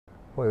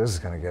Boy, this is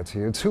going to get to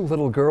you. Two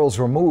little girls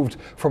removed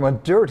from a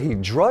dirty,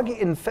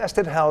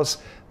 drug-infested house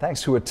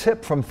thanks to a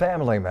tip from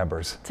family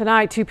members.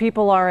 Tonight, two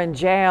people are in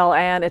jail,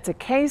 and it's a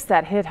case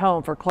that hit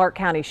home for Clark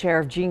County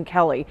Sheriff Gene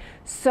Kelly.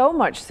 So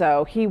much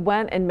so, he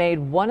went and made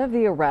one of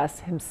the arrests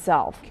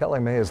himself.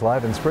 Kelly May is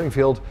live in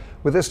Springfield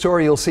with this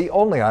story you'll see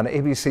only on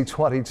ABC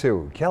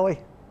 22. Kelly?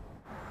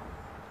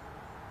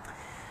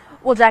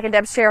 Well, Jack and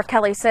Deb, Sheriff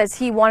Kelly says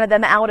he wanted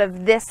them out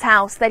of this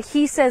house that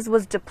he says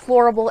was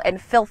deplorable and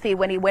filthy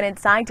when he went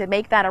inside to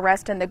make that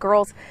arrest, and the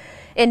girls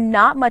in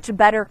not much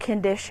better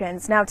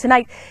conditions. Now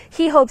tonight,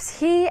 he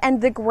hopes he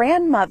and the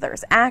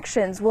grandmother's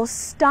actions will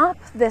stop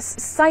this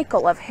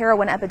cycle of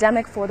heroin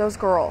epidemic for those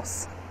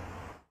girls.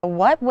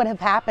 What would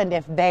have happened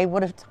if they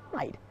would have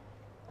died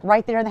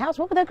right there in the house?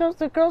 What would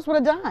the girls would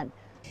have done?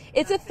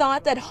 It's a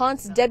thought that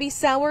haunts Debbie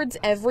Sowards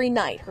every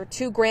night, her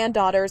two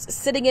granddaughters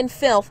sitting in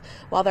filth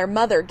while their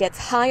mother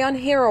gets high on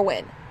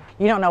heroin.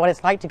 You don't know what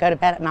it's like to go to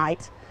bed at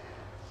night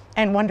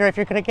and wonder if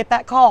you're going to get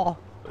that call.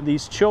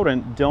 These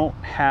children don't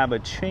have a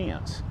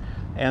chance,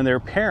 and their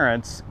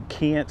parents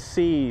can't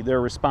see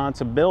their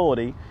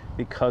responsibility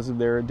because of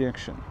their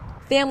addiction.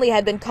 Family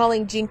had been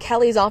calling Gene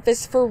Kelly's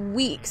office for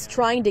weeks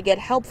trying to get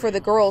help for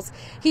the girls.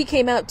 He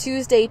came out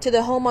Tuesday to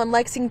the home on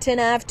Lexington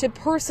Ave to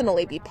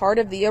personally be part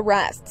of the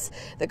arrests.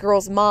 The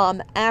girls'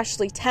 mom,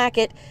 Ashley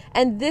Tackett,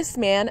 and this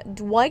man,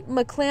 Dwight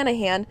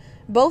McClanahan,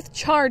 both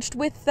charged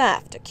with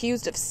theft,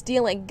 accused of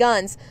stealing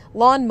guns,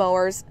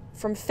 lawnmowers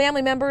from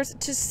family members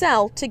to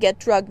sell to get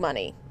drug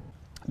money.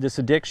 This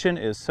addiction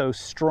is so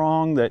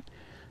strong that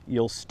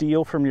you'll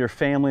steal from your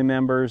family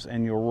members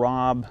and you'll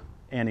rob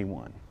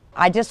anyone.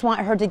 I just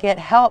want her to get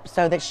help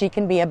so that she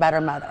can be a better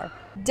mother.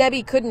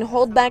 Debbie couldn't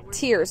hold back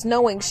tears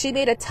knowing she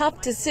made a tough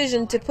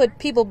decision to put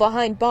people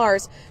behind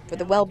bars for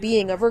the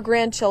well-being of her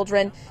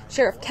grandchildren.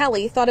 Sheriff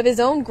Kelly thought of his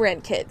own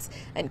grandkids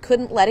and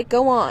couldn't let it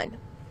go on.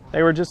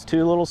 They were just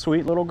two little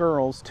sweet little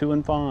girls, 2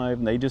 and 5,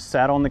 and they just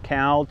sat on the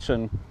couch,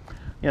 and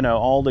you know,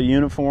 all the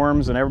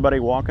uniforms and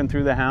everybody walking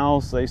through the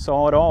house, they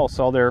saw it all,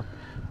 saw their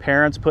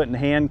parents put in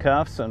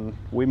handcuffs, and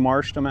we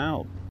marched them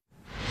out.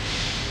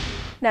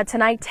 Now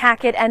tonight,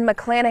 Tackett and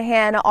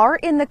McClanahan are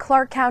in the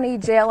Clark County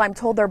Jail. I'm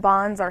told their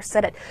bonds are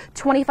set at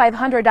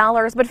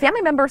 $2,500, but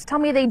family members tell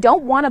me they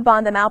don't want to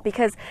bond them out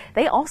because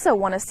they also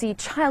want to see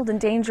child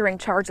endangering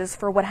charges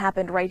for what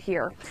happened right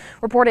here.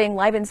 Reporting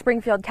live in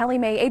Springfield, Kelly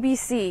May,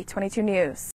 ABC 22 News.